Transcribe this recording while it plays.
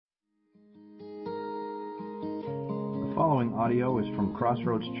following audio is from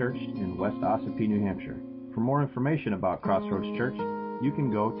Crossroads Church in West Ossipee, New Hampshire. For more information about Crossroads Church, you can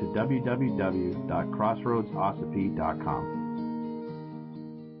go to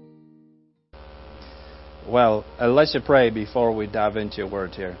www.crossroadsossipee.com. Well, let's pray before we dive into your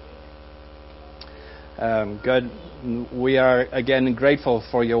word here. God, we are again grateful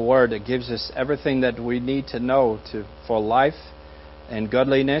for your word. It gives us everything that we need to know for life and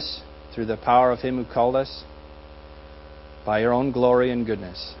godliness through the power of Him who called us. By your own glory and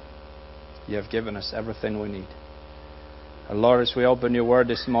goodness, you have given us everything we need. Lord, as we open your word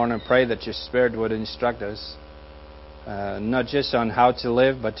this morning, pray that your Spirit would instruct us, not just on how to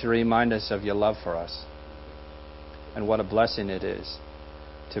live, but to remind us of your love for us. And what a blessing it is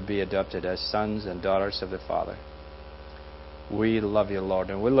to be adopted as sons and daughters of the Father. We love you, Lord,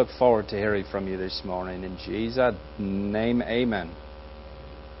 and we look forward to hearing from you this morning. In Jesus' name, amen.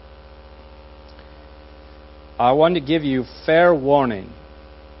 I want to give you fair warning.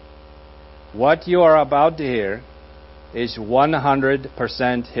 What you are about to hear is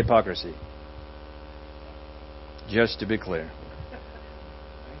 100% hypocrisy. Just to be clear.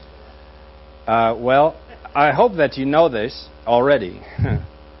 Well, I hope that you know this already.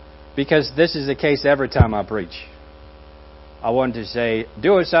 Because this is the case every time I preach. I want to say,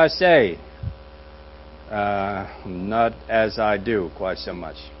 do as I say. Not as I do quite so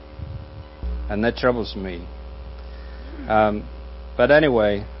much. And that troubles me. But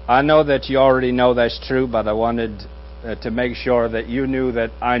anyway, I know that you already know that's true, but I wanted to make sure that you knew that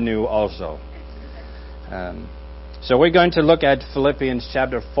I knew also. So we're going to look at Philippians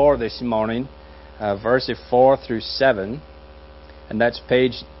chapter 4 this morning, verses 4 through 7. And that's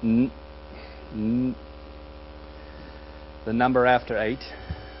page, the number after 8.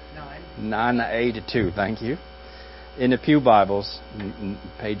 982, thank you. In the Pew Bibles,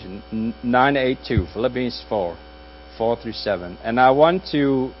 page 982, Philippians 4. 4 through 7. And I want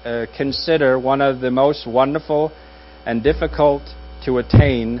to consider one of the most wonderful and difficult to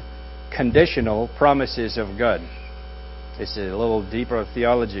attain conditional promises of God. It's a little deeper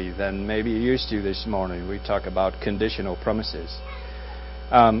theology than maybe you're used to this morning. We talk about conditional promises.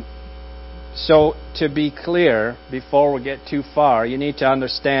 So to be clear, before we get too far, you need to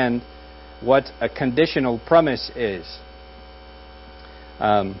understand what a conditional promise is.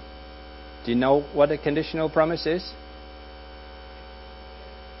 Do you know what a conditional promise is?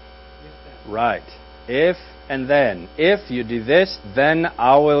 Right. If and then. If you do this, then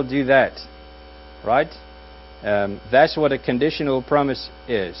I will do that. Right? That's what a conditional promise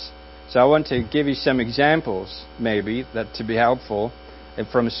is. So I want to give you some examples, maybe, that to be helpful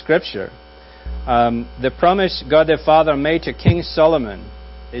from Scripture. The promise God the Father made to King Solomon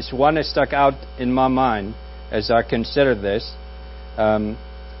is one that stuck out in my mind as I consider this.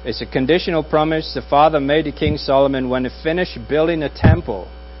 It's a conditional promise the Father made to King Solomon when he finished building a temple.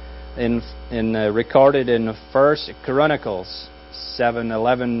 Recorded in 1 Chronicles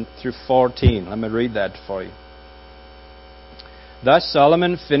 7:11 through 14. Let me read that for you. Thus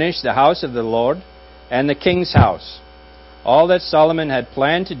Solomon finished the house of the Lord and the king's house. All that Solomon had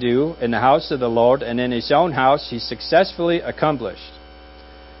planned to do in the house of the Lord and in his own house he successfully accomplished.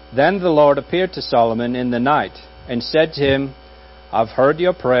 Then the Lord appeared to Solomon in the night and said to him, I've heard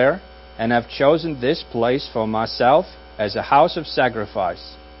your prayer and have chosen this place for myself as a house of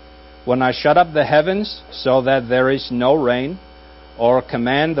sacrifice. When I shut up the heavens so that there is no rain, or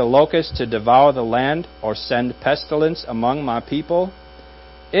command the locusts to devour the land, or send pestilence among my people,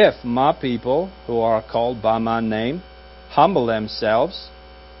 if my people, who are called by my name, humble themselves,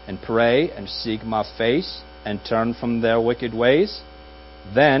 and pray and seek my face, and turn from their wicked ways,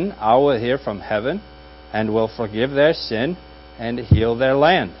 then I will hear from heaven, and will forgive their sin, and heal their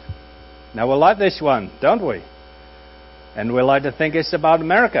land. Now we like this one, don't we? And we like to think it's about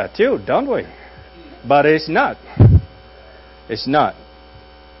America too, don't we? But it's not. It's not.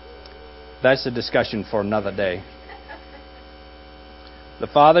 That's a discussion for another day. The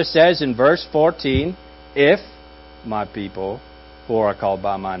Father says in verse 14, if my people who are called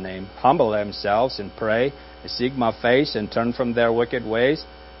by my name humble themselves and pray and seek my face and turn from their wicked ways,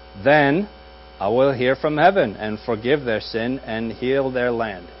 then I will hear from heaven and forgive their sin and heal their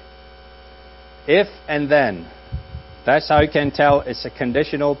land. If and then. That's how you can tell it's a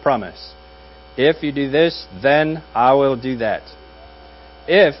conditional promise. If you do this, then I will do that.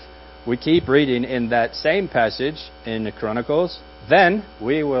 If we keep reading in that same passage in the Chronicles, then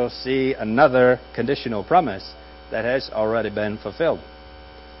we will see another conditional promise that has already been fulfilled.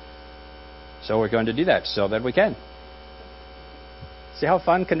 So we're going to do that so that we can. See how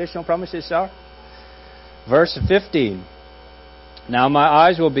fun conditional promises are? Verse 15. Now my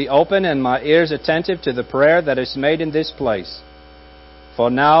eyes will be open and my ears attentive to the prayer that is made in this place. For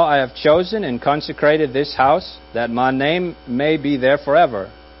now I have chosen and consecrated this house, that my name may be there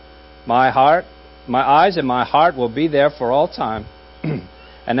forever. My eyes and my heart will be there for all time.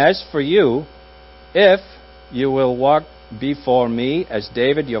 And as for you, if you will walk before me as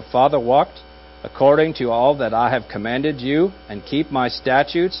David your father walked, according to all that I have commanded you, and keep my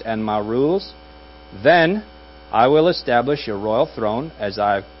statutes and my rules, then I will establish your royal throne, as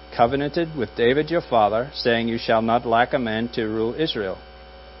I have covenanted with David your father, saying, you shall not lack a man to rule Israel.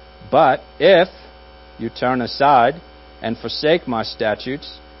 But if you turn aside and forsake my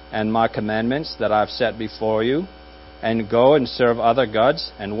statutes and my commandments that I have set before you, and go and serve other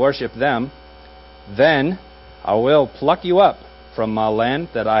gods and worship them, then I will pluck you up from my land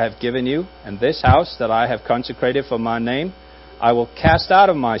that I have given you, and this house that I have consecrated for my name, I will cast out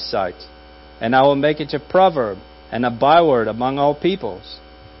of my sight, and I will make it a proverb and a byword among all peoples.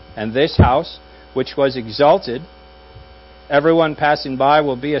 And this house, which was exalted, everyone passing by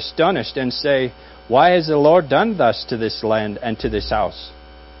will be astonished and say, why has the Lord done thus to this land and to this house?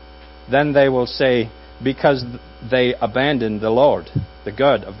 Then they will say, because they abandoned the Lord, the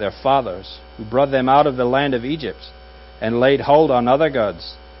God of their fathers, who brought them out of the land of Egypt, and laid hold on other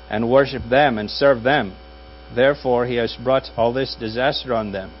gods, and worshipped them and served them. Therefore he has brought all this disaster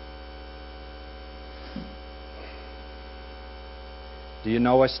on them. Do you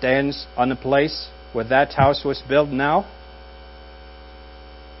know what stands on the place where that house was built now?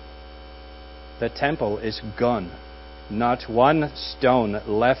 The temple is gone. Not one stone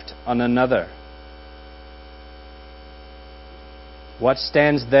left on another. What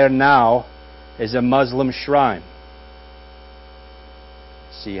stands there now is a Muslim shrine.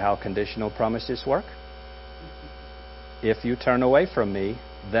 See how conditional promises work? If you turn away from me,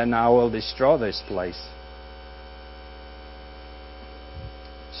 then I will destroy this place.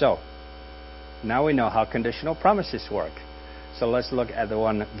 So, now we know how conditional promises work. So let's look at the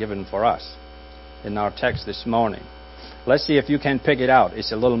one given for us in our text this morning. Let's see if you can pick it out.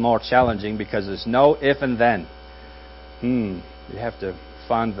 It's a little more challenging because there's no if and then. You have to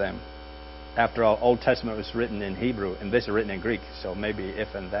find them. After all, Old Testament was written in Hebrew, and this is written in Greek, so maybe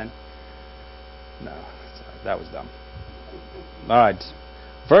if and then. No, that was dumb. All right.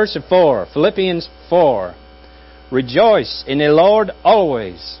 Verse 4, Philippians 4. Rejoice in the Lord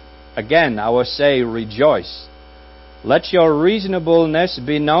always. Again, I will say rejoice. Let your reasonableness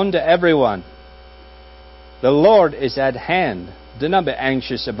be known to everyone. The Lord is at hand. Do not be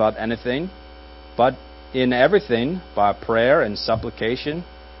anxious about anything, but in everything, by prayer and supplication,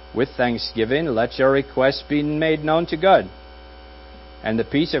 with thanksgiving, let your requests be made known to God. And the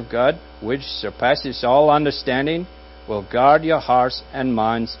peace of God, which surpasses all understanding, will guard your hearts and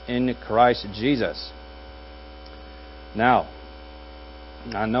minds in Christ Jesus. Now,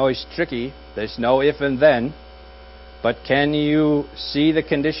 I know it's tricky. There's no if and then. But can you see the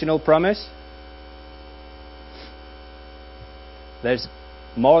conditional promise? There's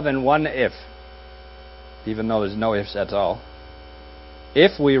more than one if, even though there's no ifs at all.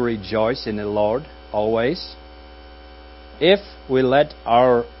 If we rejoice in the Lord always, if we let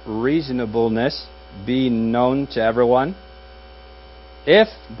our reasonableness be known to everyone, if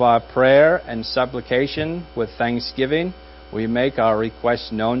by prayer and supplication with thanksgiving we make our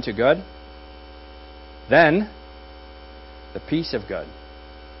requests known to God, then the peace of God,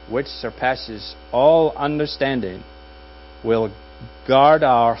 which surpasses all understanding, will guard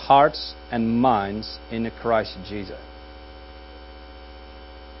our hearts and minds in Christ Jesus.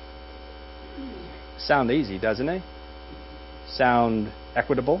 Sound easy, doesn't it? Sound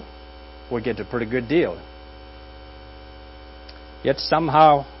equitable? We get a pretty good deal. Yet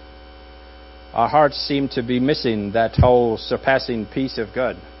somehow our hearts seem to be missing that whole surpassing peace of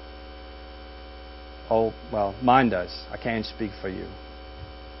God. Oh, well, mine does. I can't speak for you.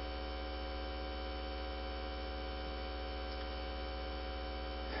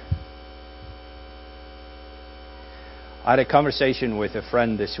 I had a conversation with a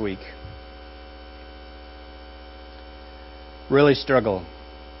friend this week. Really struggle.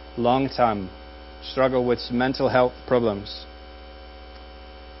 Long time. Struggle with mental health problems.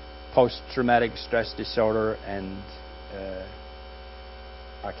 Post-traumatic stress disorder and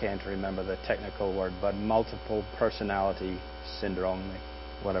I can't remember the technical word, but multiple personality syndrome,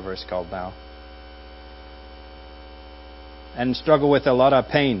 whatever it's called now. And struggle with a lot of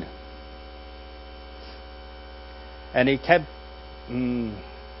pain. And he kept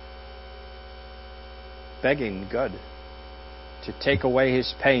begging God to take away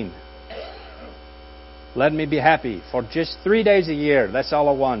his pain. Let me be happy for just 3 days a year. That's all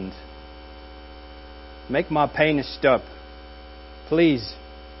I want. Make my pain stop. please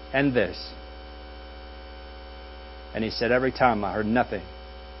end this. And he said, every time I heard nothing.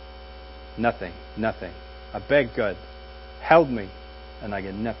 Nothing. Nothing. I begged God. Help me. And I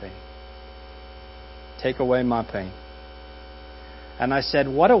get nothing. Take away my pain. And I said,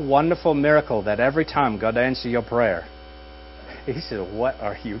 what a wonderful miracle that every time God answers your prayer. He said, what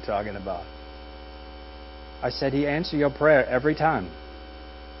are you talking about? I said, He answered your prayer every time.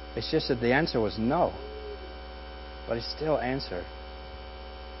 It's just that the answer was no. But He still answered.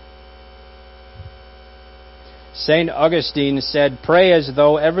 St. Augustine said, pray as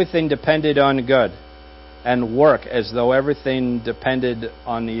though everything depended on God, and work as though everything depended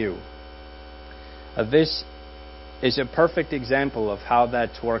on you. This is a perfect example of how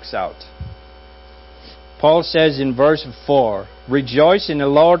that works out. Paul says in verse 4, rejoice in the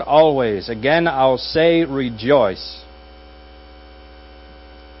Lord always. Again, I'll say rejoice.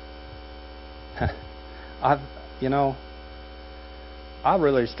 I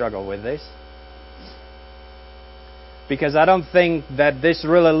really struggle with this. Because I don't think that this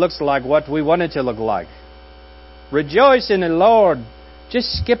really looks like what we want it to look like. Rejoice in the Lord. Just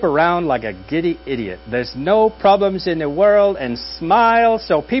skip around like a giddy idiot. There's no problems in the world, and smile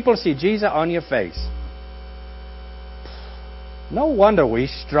so people see Jesus on your face. No wonder we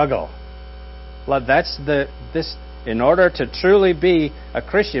struggle. Like in order to truly be a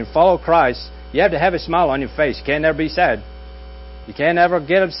Christian, follow Christ, you have to have a smile on your face. You can't ever be sad. You can't ever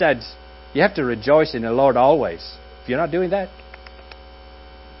get upset. You have to rejoice in the Lord always. If you're not doing that,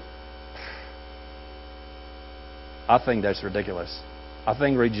 I think that's ridiculous. I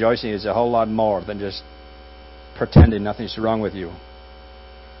think rejoicing is a whole lot more than just pretending nothing's wrong with you.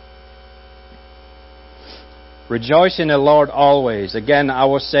 Rejoice in the Lord always. Again, I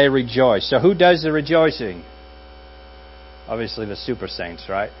will say rejoice. So who does the rejoicing? Obviously the super saints,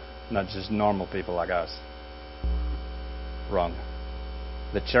 right? Not just normal people like us. Wrong.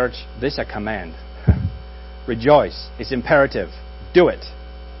 The church, this is a command. Rejoice. It's imperative. Do it.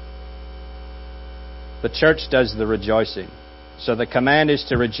 The church does the rejoicing. So the command is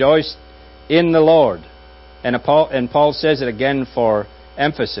to rejoice in the Lord. And Paul says it again for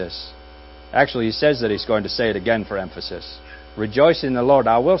emphasis. Actually, he says that he's going to say it again for emphasis. Rejoice in the Lord.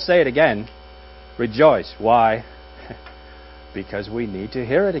 I will say it again. Rejoice. Why? Because we need to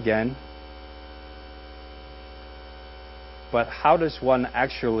hear it again. But how does one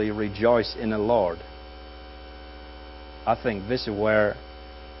actually rejoice in the Lord? I think this is where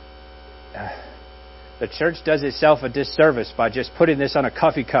the church does itself a disservice by just putting this on a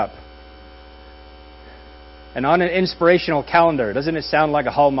coffee cup and on an inspirational calendar. Doesn't it sound like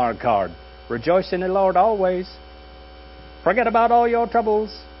a Hallmark card? Rejoice in the Lord always. Forget about all your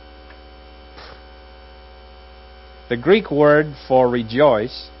troubles. The Greek word for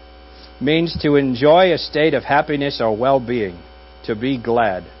rejoice means to enjoy a state of happiness or well-being, to be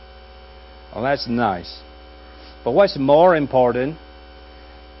glad. Well, that's nice. But what's more important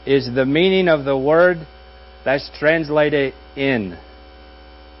is the meaning of the word that's translated in.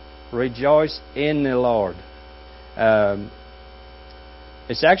 Rejoice in the Lord.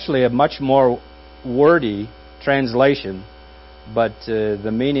 It's actually a much more wordy translation, but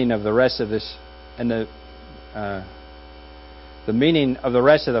the meaning of the rest of this and the meaning of the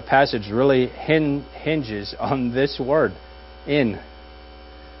rest of the passage really hinges on this word, in.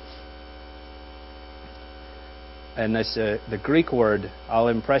 And this, the Greek word, I'll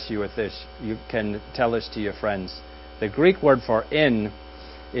impress you with this. You can tell this to your friends. The Greek word for in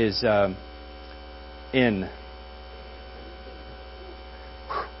is in.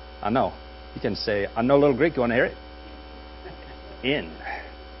 I know. You can say, I know a little Greek. You want to hear it? In.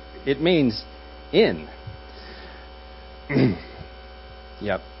 It means in.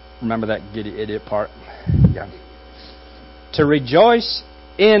 Yep. Remember that giddy idiot part? Yeah. To rejoice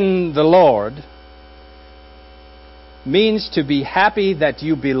in the Lord means to be happy that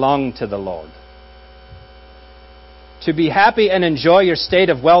you belong to the Lord. To be happy and enjoy your state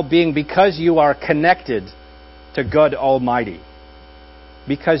of well-being because you are connected to God Almighty.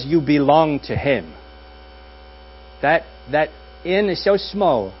 Because you belong to Him. That in is so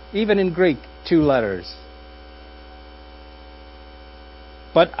small, even in Greek, 2 letters.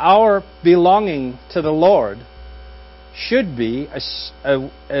 But our belonging to the Lord should be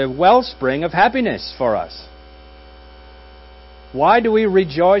a wellspring of happiness for us. Why do we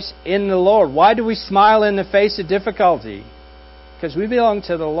rejoice in the Lord? Why do we smile in the face of difficulty? Because we belong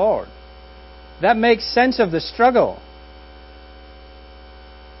to the Lord. That makes sense of the struggle.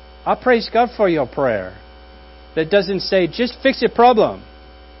 I praise God for your prayer that doesn't say, just fix your problem,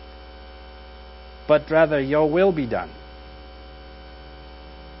 but rather, your will be done.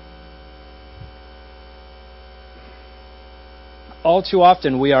 All too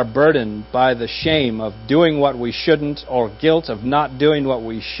often we are burdened by the shame of doing what we shouldn't or guilt of not doing what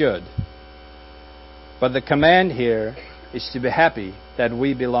we should. But the command here is to be happy that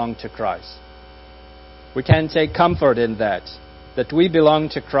we belong to Christ. We can take comfort in that we belong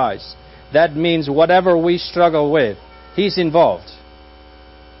to Christ. That means whatever we struggle with, He's involved.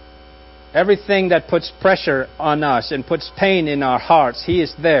 Everything that puts pressure on us and puts pain in our hearts, He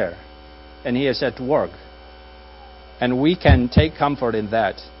is there and He is at work. And we can take comfort in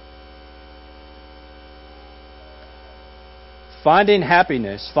that. Finding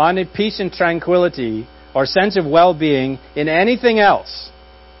happiness, finding peace and tranquility or sense of well-being in anything else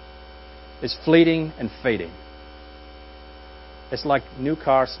is fleeting and fading. It's like new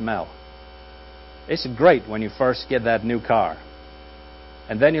car smell. It's great when you first get that new car.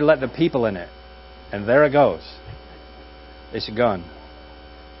 And then you let the people in it. And there it goes. It's gone.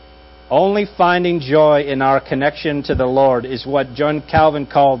 Only finding joy in our connection to the Lord is what John Calvin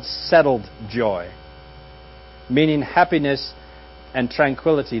called settled joy. Meaning happiness and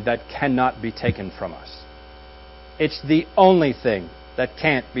tranquility that cannot be taken from us. It's the only thing that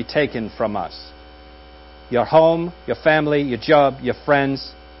can't be taken from us. Your home, your family, your job, your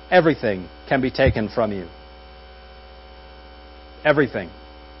friends, everything can be taken from you. Everything.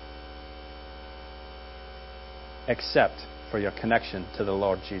 Except for your connection to the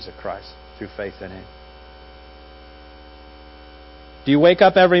Lord Jesus Christ through faith in Him. Do you wake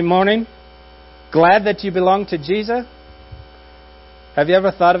up every morning glad that you belong to Jesus? Have you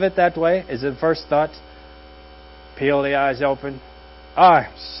ever thought of it that way? Is it the first thought? Peel the eyes open. Oh,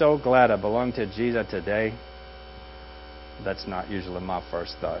 I'm so glad I belong to Jesus today. That's not usually my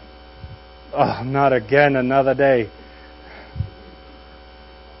first thought. Oh, not again another day.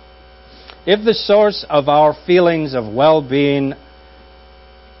 If the source of our feelings of well-being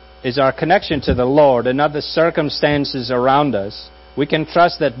is our connection to the Lord and not the circumstances around us, we can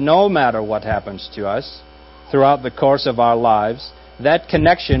trust that no matter what happens to us throughout the course of our lives, that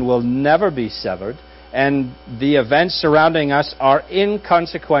connection will never be severed, and the events surrounding us are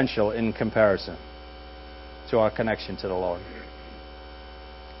inconsequential in comparison to our connection to the Lord.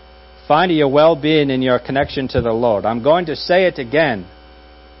 Find your well-being in your connection to the Lord. I'm going to say it again.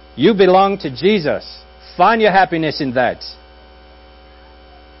 You belong to Jesus. Find your happiness in that.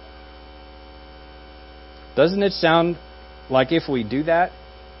 Doesn't it sound like if we do that,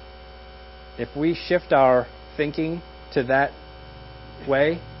 if we shift our thinking to that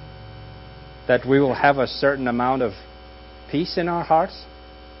way, that we will have a certain amount of peace in our hearts?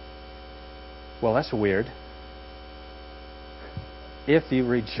 Well, that's weird. If you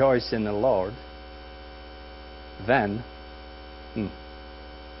rejoice in the Lord, then,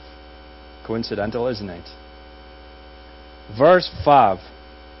 coincidental, isn't it? Verse 5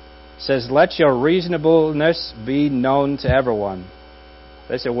 says, "Let your reasonableness be known to everyone."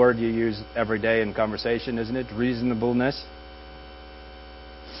 That's a word you use every day in conversation, isn't it? Reasonableness.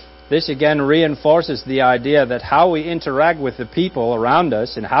 This again reinforces the idea that how we interact with the people around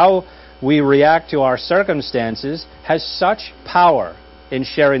us and how we react to our circumstances has such power in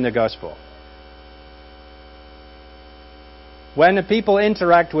sharing the gospel. When the people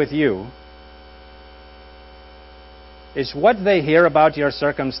interact with you, is what they hear about your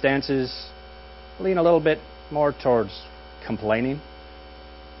circumstances lean a little bit more towards complaining?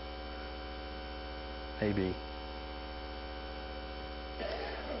 Maybe.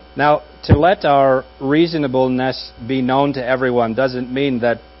 Now, to let our reasonableness be known to everyone doesn't mean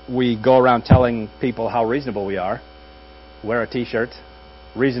that we go around telling people how reasonable we are. Wear a t-shirt,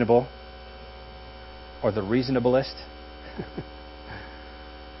 reasonable, or the reasonablest.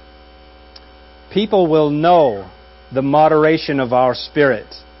 People will know the moderation of our spirit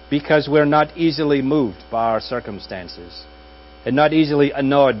because we're not easily moved by our circumstances and not easily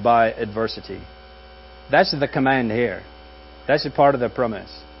annoyed by adversity. That's the command here. That's a part of the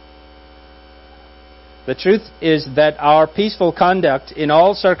promise. The truth is that our peaceful conduct in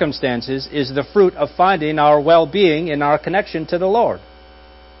all circumstances is the fruit of finding our well-being in our connection to the Lord.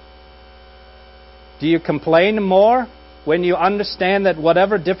 Do you complain more when you understand that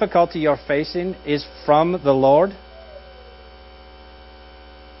whatever difficulty you're facing is from the Lord?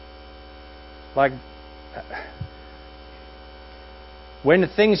 Like, when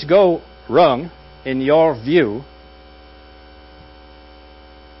things go wrong in your view,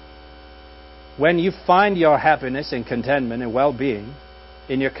 when you find your happiness and contentment and well-being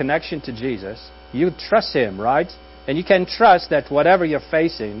in your connection to Jesus, you trust Him, right? And you can trust that whatever you're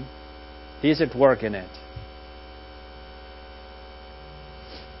facing, He's at work in it.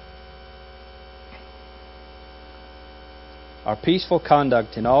 Our peaceful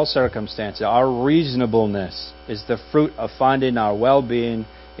conduct in all circumstances, our reasonableness, is the fruit of finding our well-being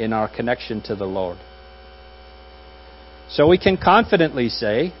in our connection to the Lord. So we can confidently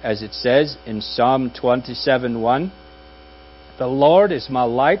say, as it says in Psalm 27:1, "The Lord is my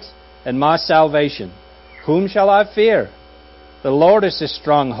light and my salvation. Whom shall I fear? The Lord is the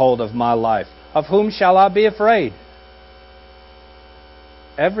stronghold of my life. Of whom shall I be afraid?"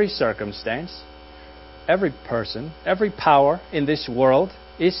 Every circumstance, every person, every power in this world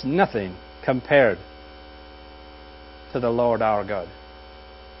is nothing compared to the Lord our God.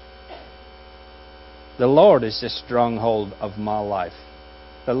 The Lord is the stronghold of my life.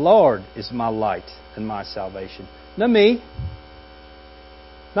 The Lord is my light and my salvation. Not me.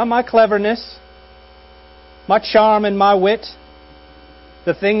 Not my cleverness. My charm and my wit.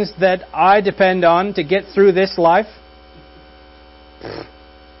 The things that I depend on to get through this life.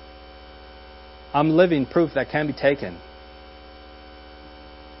 I'm living proof that can be taken.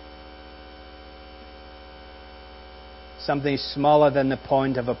 Something smaller than the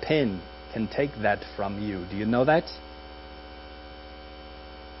point of a pin can take that from you. Do you know that?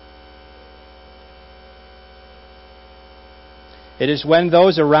 It is when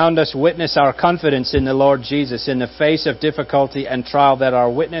those around us witness our confidence in the Lord Jesus in the face of difficulty and trial that our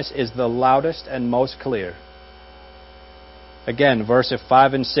witness is the loudest and most clear. Again, verses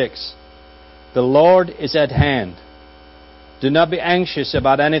 5 and 6. "The Lord is at hand. Do not be anxious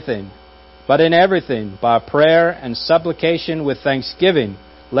about anything, but in everything, by prayer and supplication with thanksgiving,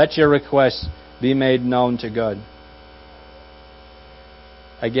 let your requests be made known to God."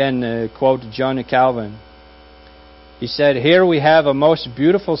 Again, quote John Calvin. He said, "Here we have a most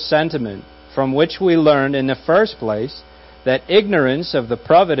beautiful sentiment from which we learn in the first place that ignorance of the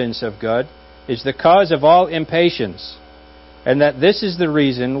providence of God is the cause of all impatience, and that this is the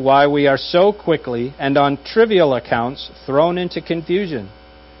reason why we are so quickly and on trivial accounts thrown into confusion,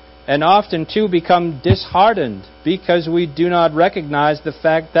 and often too become disheartened because we do not recognize the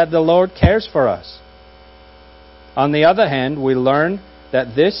fact that the Lord cares for us. On the other hand, we learn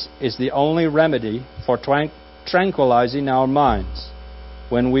that this is the only remedy for tranquilizing our minds,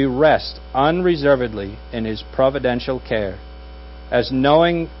 when we rest unreservedly in His providential care, as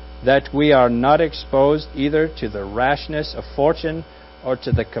knowing that we are not exposed either to the rashness of fortune or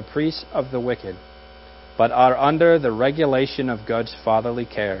to the caprice of the wicked, but are under the regulation of God's fatherly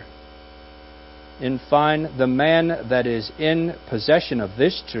care. In fine, the man that is in possession of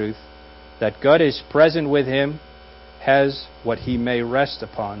this truth, that God is present with him, has what he may rest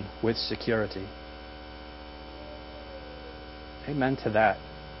upon with security." Amen to that.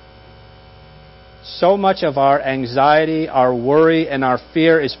 So much of our anxiety, our worry, and our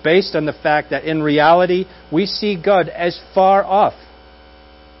fear is based on the fact that in reality we see God as far off.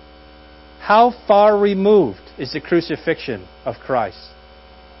 How far removed is the crucifixion of Christ?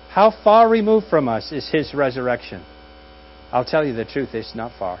 How far removed from us is His resurrection? I'll tell you the truth, it's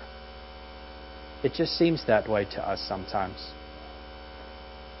not far. It just seems that way to us sometimes.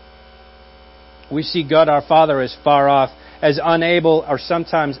 We see God our Father as far off, as unable or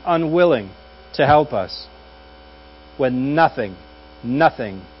sometimes unwilling to help us, when nothing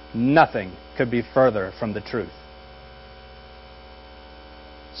could be further from the truth.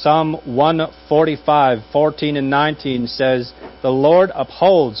 Psalm 145, 14 and 19 says, "The Lord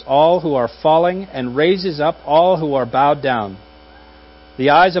upholds all who are falling and raises up all who are bowed down. The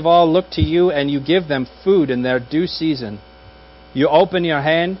eyes of all look to you, and you give them food in their due season. You open your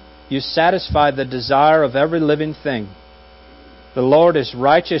hand, you satisfy the desire of every living thing. The Lord is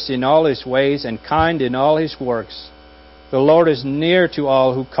righteous in all His ways and kind in all His works. The Lord is near to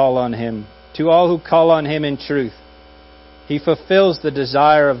all who call on Him, to all who call on Him in truth. He fulfills the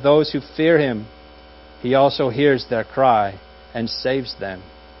desire of those who fear Him. He also hears their cry and saves them."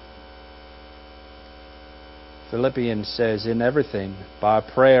 Philippians says, "In everything, by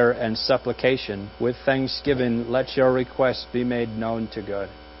prayer and supplication, with thanksgiving, let your requests be made known to God."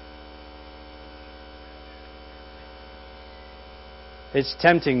 It's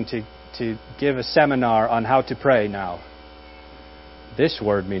tempting to give a seminar on how to pray now. This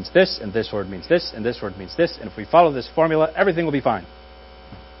word means this, and this word means this, and this word means this, and if we follow this formula, everything will be fine.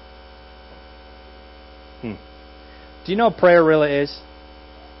 Do you know what prayer really is?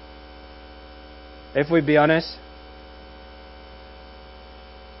 If we be honest,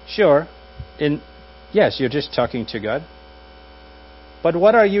 sure, yes, you're just talking to God. But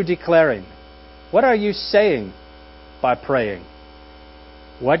what are you declaring? What are you saying by praying?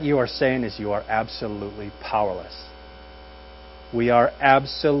 What you are saying is you are absolutely powerless. We are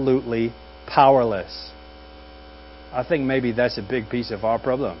absolutely powerless. I think maybe that's a big piece of our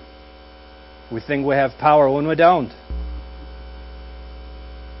problem. We think we have power when we don't.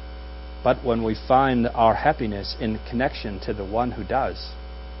 but when we find our happiness in connection to the one who does,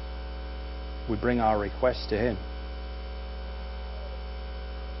 we bring our request to Him.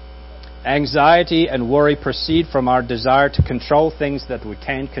 Anxiety and worry proceed from our desire to control things that we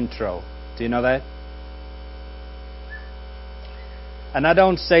can't control. Do you know that? And I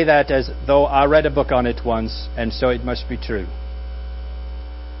don't say that as though I read a book on it once, and so it must be true.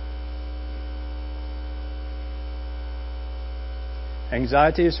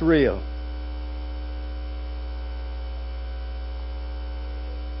 Anxiety is real.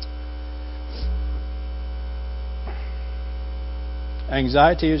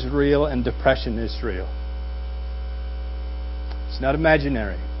 Anxiety is real and depression is real. It's not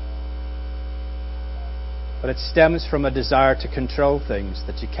imaginary. But it stems from a desire to control things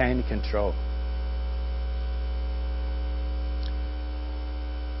that you can't control.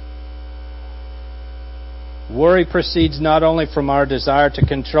 Worry proceeds not only from our desire to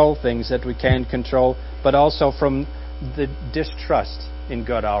control things that we can't control, but also from the distrust in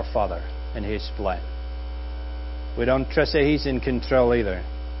God our Father and His plan. We don't trust that He's in control either.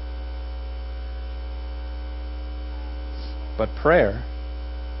 But prayer,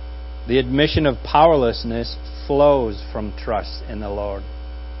 the admission of powerlessness, flows from trust in the Lord.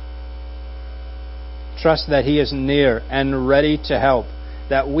 Trust that He is near and ready to help,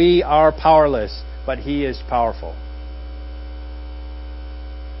 that we are powerless, but He is powerful.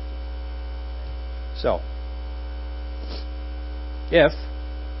 So, if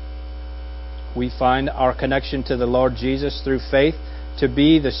we find our connection to the Lord Jesus through faith to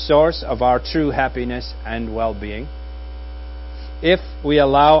be the source of our true happiness and well-being, if we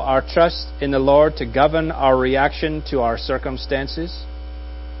allow our trust in the Lord to govern our reaction to our circumstances,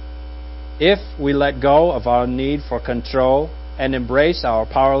 if we let go of our need for control and embrace our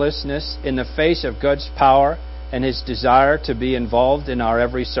powerlessness in the face of God's power and His desire to be involved in our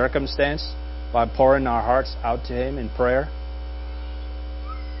every circumstance by pouring our hearts out to Him in prayer,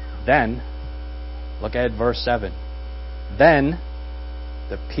 then, look at verse 7. Then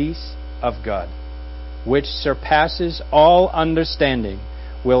the peace of God, which surpasses all understanding,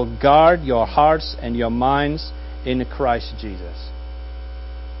 will guard your hearts and your minds in Christ Jesus.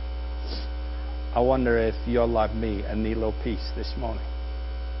 I wonder if you're like me and need a little peace this morning.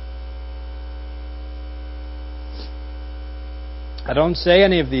 I don't say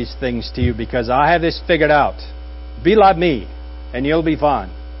any of these things to you because I have this figured out. Be like me and you'll be fine.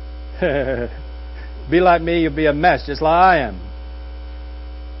 Be like me, you'll be a mess, just like I am.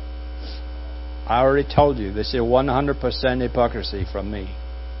 I already told you, this is 100% hypocrisy from me.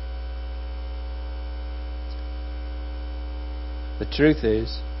 The truth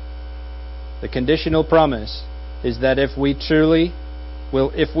is, the conditional promise is that if we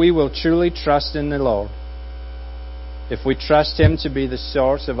will truly trust in the Lord, if we trust Him to be the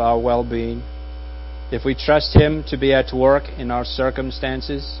source of our well-being, if we trust Him to be at work in our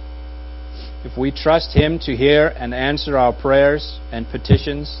circumstances, if we trust Him to hear and answer our prayers and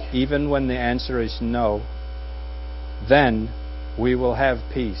petitions, even when the answer is no, then we will have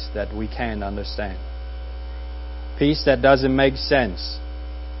peace that we can't understand. Peace that doesn't make sense.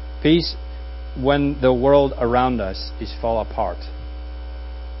 Peace when the world around us is falling apart.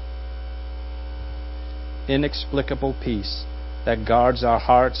 Inexplicable peace that guards our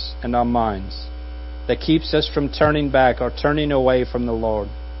hearts and our minds, that keeps us from turning back or turning away from the Lord.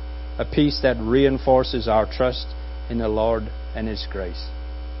 A peace that reinforces our trust in the Lord and His grace.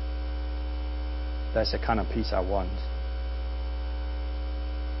 That's the kind of peace I want.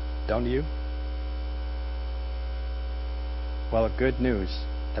 Don't you? Well, good news.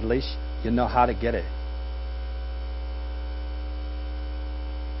 At least you know how to get it.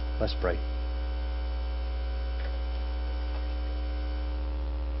 Let's pray.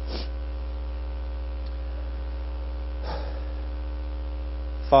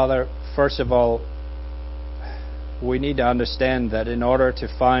 Father, first of all, we need to understand that in order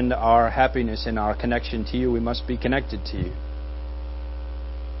to find our happiness in our connection to You, we must be connected to You.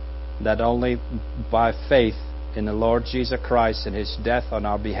 That only by faith in the Lord Jesus Christ and His death on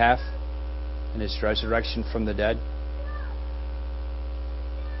our behalf and His resurrection from the dead,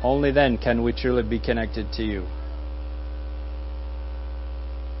 only then can we truly be connected to You.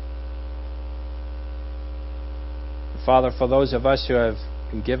 Father, for those of us who have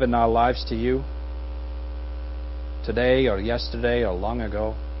given our lives to You today or yesterday or long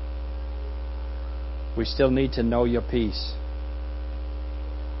ago, we still need to know Your peace.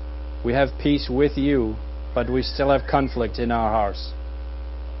 We have peace with You, but we still have conflict in our hearts.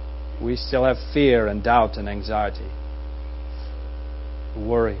 We still have fear and doubt and anxiety,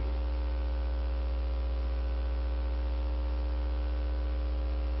 worry.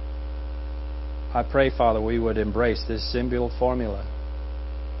 I pray, Father, we would embrace this simple formula.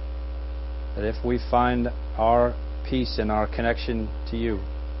 That if we find our peace and our connection to you,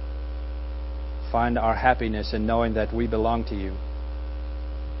 find our happiness in knowing that we belong to you,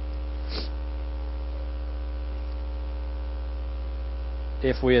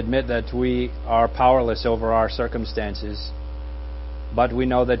 if we admit that we are powerless over our circumstances, but we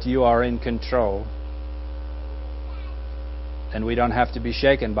know that you are in control, and we don't have to be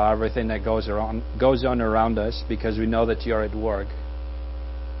shaken by everything that goes on around us because we know that you're at work.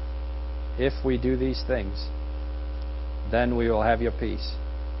 If we do these things, then we will have your peace.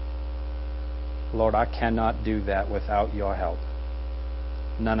 Lord, I cannot do that without your help.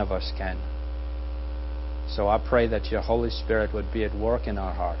 None of us can. So I pray that your Holy Spirit would be at work in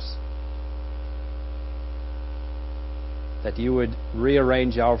our hearts. That you would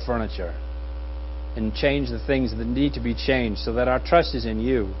rearrange our furniture and change the things that need to be changed so that our trust is in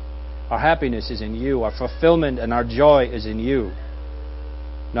you, our happiness is in you, our fulfillment and our joy is in you.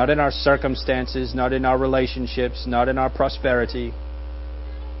 Not in our circumstances, not in our relationships, not in our prosperity,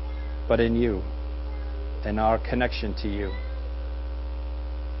 but in you and our connection to you.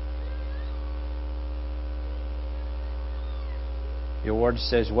 Your word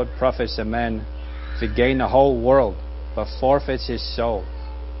says, what profits a man if he gain the whole world but forfeits his soul?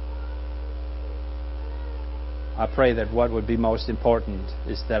 I pray that what would be most important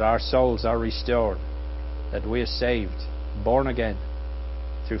is that our souls are restored, that we are saved, born again,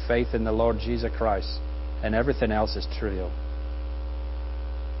 through faith in the Lord Jesus Christ, and everything else is trivial.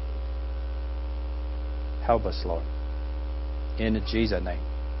 Help us, Lord. In Jesus' name,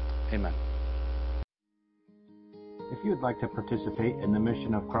 amen. If you would like to participate in the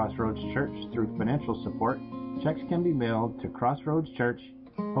mission of Crossroads Church through financial support, checks can be mailed to Crossroads Church,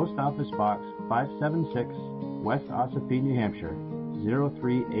 Post Office Box 576, West Ossipee, New Hampshire,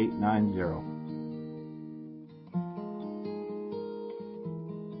 03890.